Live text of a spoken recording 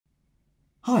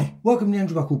Hi, welcome to the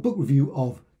Andrew Buckle book review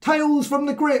of Tales from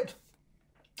the Crypt.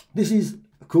 This is,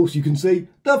 of course, you can see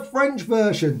the French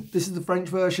version. This is the French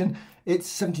version. It's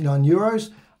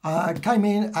 €79. Came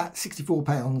in at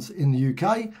 £64 in the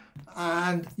UK,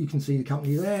 and you can see the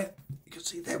company there. You can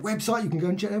see their website. You can go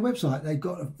and check their website. They've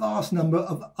got a vast number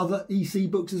of other EC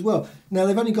books as well. Now,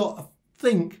 they've only got, I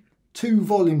think, 2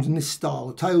 volumes in this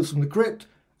style, Tales from the Crypt,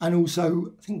 and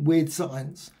also, I think, Weird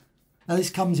Science. Now,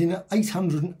 this comes in at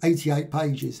 888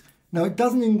 pages. Now, it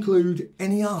doesn't include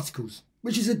any articles,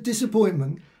 which is a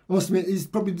disappointment. I must admit, it's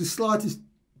probably the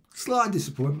slight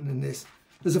disappointment in this.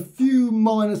 There's a few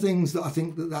minor things that I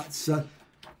think that's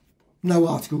no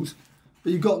articles.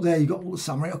 But you've got all the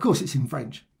summary. Of course, it's in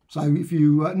French. So if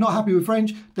you're not happy with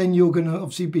French, then you're going to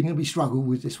obviously be struggle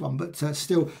with this one. But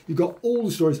still, you've got all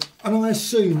the stories. And I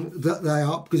assume that they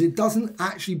are, because it doesn't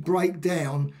actually break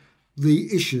down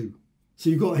the issue. So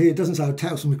you've got here, it doesn't say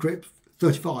Tales from the Crypt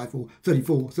 35 or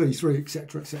 34, 33,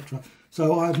 etc, etc.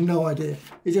 So I have no idea.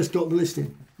 It's just got the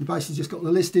listing. You basically just got the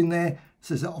listing there. It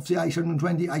says that obviously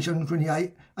 820,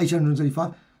 828,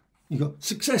 835. You've got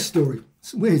success story.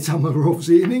 It's weird, some of them are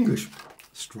obviously in English.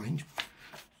 Strange.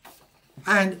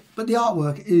 But the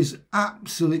artwork is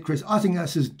absolutely crisp. I think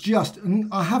that's and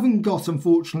I haven't got,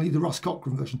 unfortunately, the Russ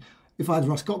Cochran version. If I had the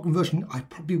Russ Cochran version, I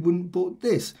probably wouldn't have bought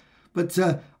this. But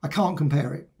I can't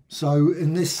compare it. So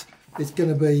in this, it's going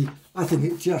to be, I think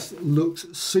it just looks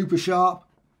super sharp.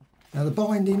 Now the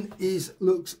binding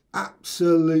looks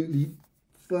absolutely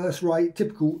first rate,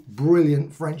 typical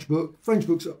brilliant French book. French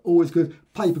books are always good.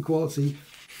 Paper quality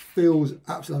feels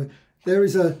absolutely.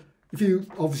 If you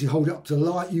obviously hold it up to the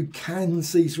light, you can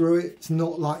see through it. It's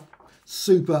not like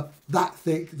super that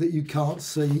thick that you can't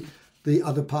see the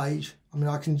other page. I mean,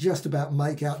 I can just about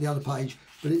make out the other page,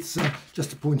 but it's just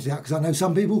to point it out, because I know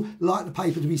some people like the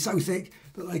paper to be so thick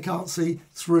that they can't see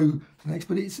through the next.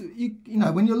 But it's you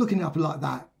know, when you're looking up like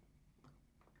that,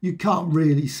 you can't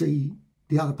really see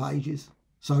the other pages.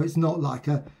 So it's not like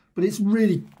but it's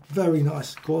really very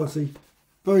nice quality,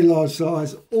 very large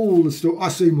size. All the stories, I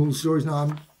assume all the stories now.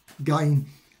 I'm again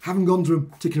haven't gone through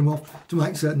them, ticking them off to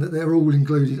make certain that they're all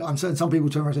included. I'm certain some people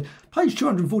turn around and say page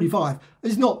 245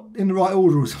 is not in the right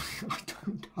order or something. I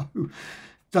don't know.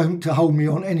 Don't hold me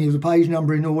on any of the page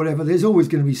numbering or whatever. There's always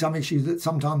going to be some issue that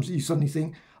sometimes you suddenly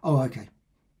think, oh, okay.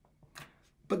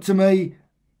 But to me,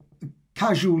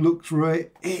 casual look through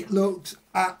it, it looks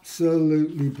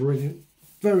absolutely brilliant.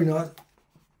 Very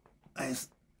nice.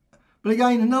 But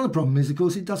again, another problem is, of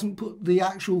course, it doesn't put the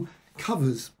actual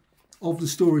covers of the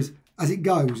stories as it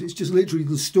goes. It's just literally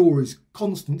the stories,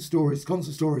 constant stories,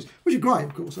 which are great,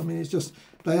 of course. I mean, it's just,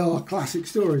 they are classic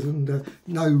stories and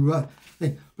no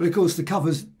thing. But of course, the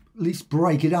covers at least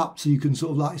break it up so you can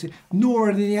sort of like see, nor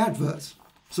are any adverts.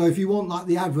 So if you want like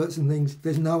the adverts and things,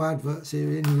 there's no adverts here.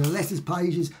 Any of the letters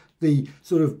pages, the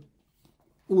sort of,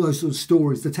 all those sort of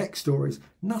stories, the text stories,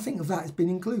 nothing of that has been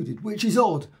included, which is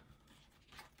odd.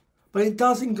 But it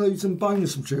does include some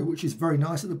bonus material, which is very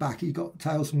nice. At the back, you've got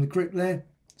Tales from the Crypt there.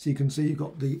 So you can see you've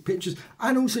got the pictures.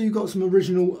 And also you've got some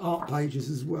original art pages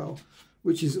as well,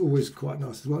 which is always quite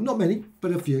nice as well. Not many,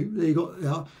 but a few. There you've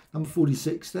got number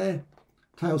 46 there,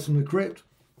 Tales from the Crypt.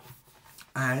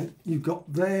 And you've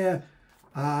got there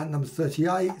number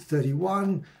 38,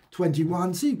 31,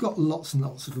 21. So you've got lots and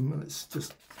lots of them. Let's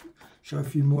just show a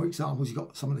few more examples. You've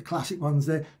got some of the classic ones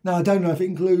there. Now, I don't know if it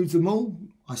includes them all.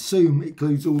 I assume it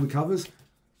includes all the covers.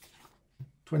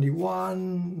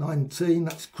 21, 19,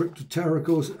 that's Crypt of Terror, of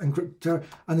course, and Crypt of Terror.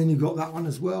 And then you've got that one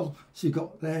as well. So you've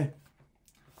got there.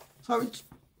 So it's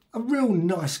a real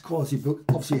nice quality book.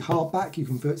 Obviously hardback, you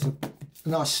can put it's a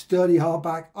nice sturdy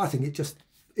hardback. I think it just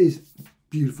is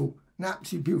beautiful, an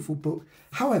absolutely beautiful book.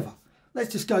 However,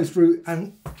 let's just go through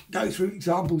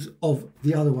examples of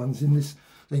the other ones in this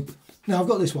thing. Now I've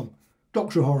got this one,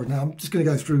 Doctor Horror. Now I'm just going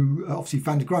to go through obviously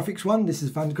Fantagraphics one. This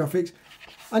is Fantagraphics.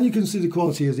 And you can see the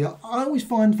quality of the art. I always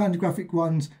find Fantagraphic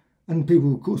ones, and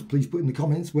people, of course, please put in the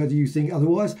comments whether you think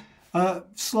otherwise,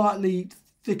 slightly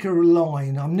thicker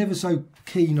line. I'm never so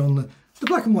keen on the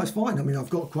black and white's fine. I mean, I've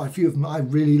got quite a few of them. I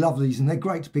really love these, and they're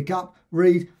great to pick up,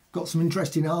 read. Got some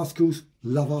interesting articles.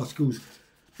 Love articles.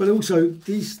 But also,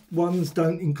 these ones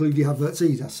don't include the adverts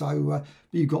either. So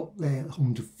you've got there,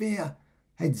 Home to Fear,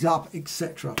 Heads Up,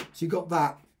 etc. So you've got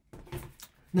that.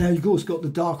 Now, you've also got the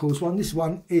Dark Horse one. This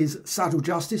one is Saddle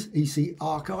Justice, EC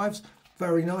Archives.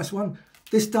 Very nice one.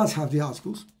 This does have the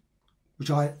articles, which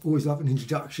I always love, an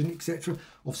introduction, etc.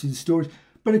 Obviously, the stories.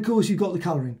 But, of course, you've got the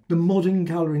colouring, the modern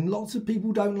colouring. Lots of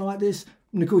people don't like this.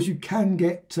 And, of course, you can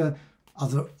get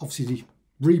other, obviously, the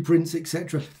reprints,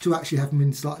 etc., to actually have them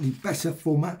in slightly better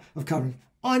format of colouring.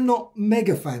 I'm not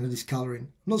mega fan of this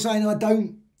colouring. I'm not saying I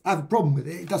don't have a problem with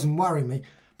it. It doesn't worry me.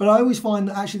 But I always find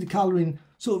that actually the colouring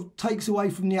sort of takes away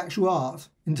from the actual art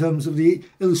in terms of the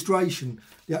illustration,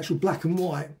 the actual black and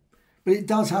white. But it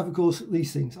does have, of course,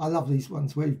 these things. I love these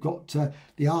ones where you've got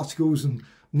the articles and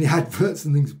the adverts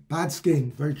and things. Bad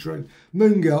Skin, very true.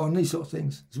 Moon Girl and these sort of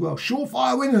things as well.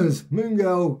 Surefire winners. Moon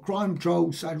Girl, Crime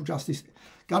Patrol, Social Justice,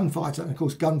 Gunfighter. And, of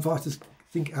course, Gunfighters,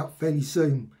 I think, out fairly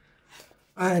soon.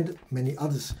 And many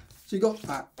others. So you've got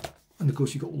that. And, of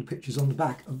course, you've got all the pictures on the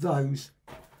back of those.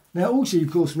 Now, also,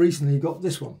 of course, recently you've got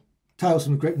this one. Tales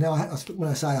from the Crypt. Now, when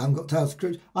I say I haven't got Tales from the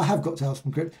Crypt, I have got Tales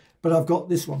from the Crypt, but I've got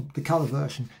this one, the colour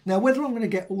version. Now, whether I'm going to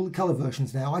get all the colour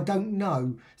versions now, I don't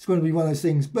know. It's going to be one of those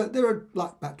things, but they're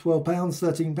like about £12,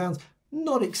 £13,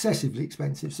 not excessively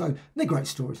expensive, so they're great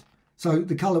stories. So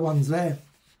the colour one's there.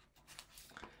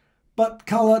 But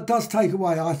colour does take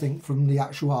away, I think, from the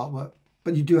actual artwork.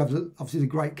 But you do have, obviously, the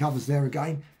great covers there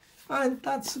again. And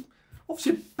that's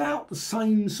obviously about the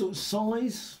same sort of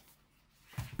size.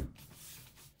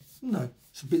 No,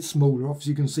 it's a bit smaller.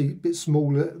 Obviously, you can see a bit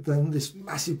smaller than this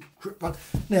massive Crypt one.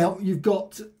 Now, you've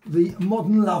got the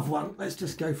Modern Love one. Let's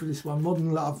just go for this one,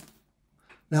 Modern Love.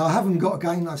 Now, I haven't got,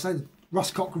 again, like I say, the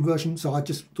Russ Cochran version, so I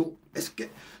just thought, let's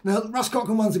get... Now, the Russ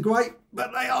Cochran ones are great,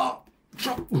 but they are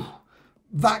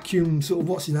vacuum sort of,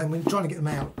 what's your name, when you're trying to get them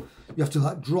out. You have to,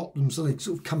 like, drop them so they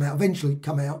sort of come out, eventually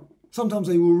come out. Sometimes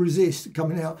they will resist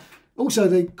coming out. Also,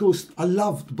 they, of course, I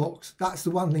love the box. That's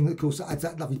the one thing that, of course, adds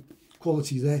that lovely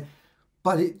quality there,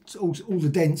 but it's also all the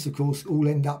dents, of course, all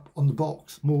end up on the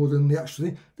box more than the actual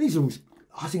thing. These are all,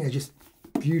 I think they're just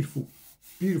beautiful,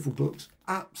 beautiful books.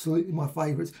 Absolutely my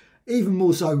favourites. Even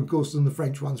more so, of course, than the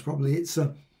French ones. Probably it's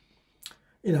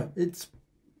it's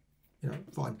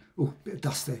fine. Oh, bit of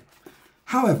dust there.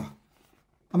 However,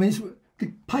 I mean,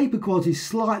 the paper quality is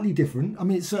slightly different. I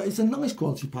mean, it's a nice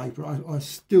quality paper. I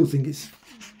still think it's.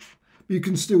 You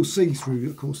can still see through,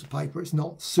 of course, the paper. It's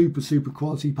not super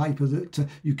quality paper that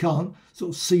you can't sort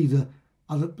of see the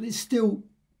other, but it's still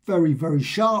very, very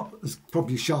sharp, as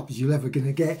probably as sharp as you're ever going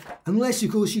to get, unless,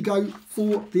 of course, you go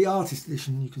for the artist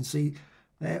edition. You can see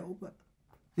there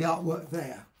the artwork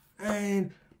there,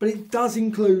 but it does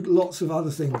include lots of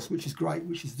other things, which is great,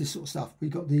 which is this sort of stuff.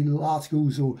 We've got the little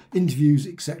articles or interviews,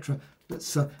 etc.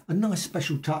 That's a nice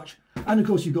special touch. And, of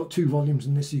course, you've got 2 volumes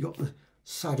in this. You've got the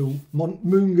Saddle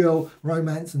Moon Girl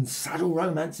Romance and Saddle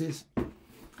Romances.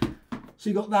 So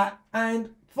you got that, and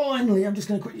finally I'm just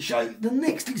going to quickly show you the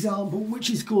next example,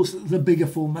 which is of course the bigger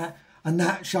format, and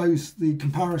that shows the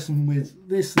comparison with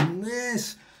this and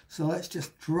this. So let's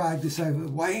just drag this over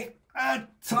the way a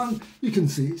ton. You can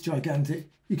see it's gigantic.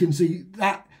 You can see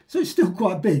that, so it's still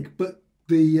quite big, but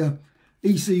the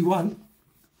EC1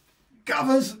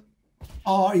 covers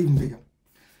are even bigger.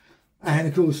 And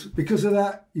of course, because of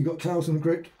that, you've got Tales from the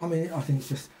Crypt. I mean, I think it's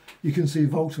just, you can see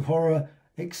Vault of Horror,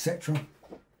 etc.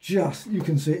 Just, you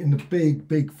can see it in the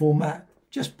big format.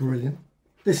 Just brilliant.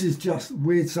 This is just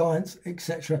Weird Science,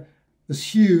 etc.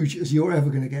 As huge as you're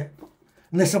ever going to get.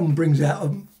 Unless someone brings out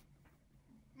a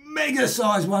mega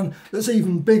size one that's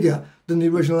even bigger than the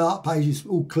original art pages,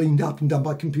 all cleaned up and done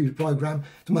by computer program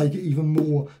to make it even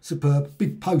more superb.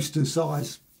 Big poster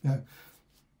size,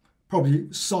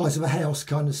 probably size of a house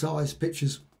kind of size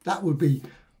pictures. That would be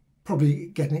probably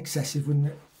getting excessive, wouldn't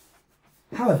it?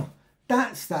 However,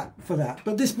 that's that for that.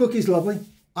 But this book is lovely.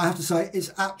 I have to say,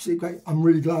 it's absolutely great. I'm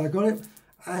really glad I got it,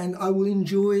 and I will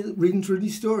enjoy reading through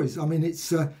these stories. I mean,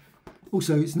 it's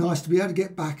also, it's nice to be able to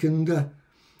get back and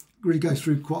really go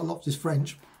through quite a lot of this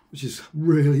French, which is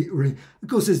really, of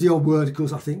course, there's the odd word, of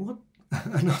course, I think, what?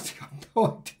 And I have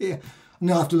no idea.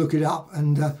 Now I have to look it up,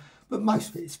 and but most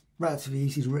of it is relatively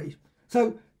easy to read.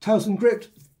 So, Tales from the Crypt,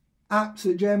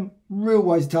 absolute gem, real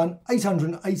ways done,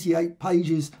 888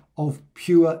 pages of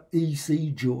pure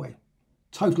EC joy.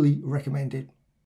 Totally recommended.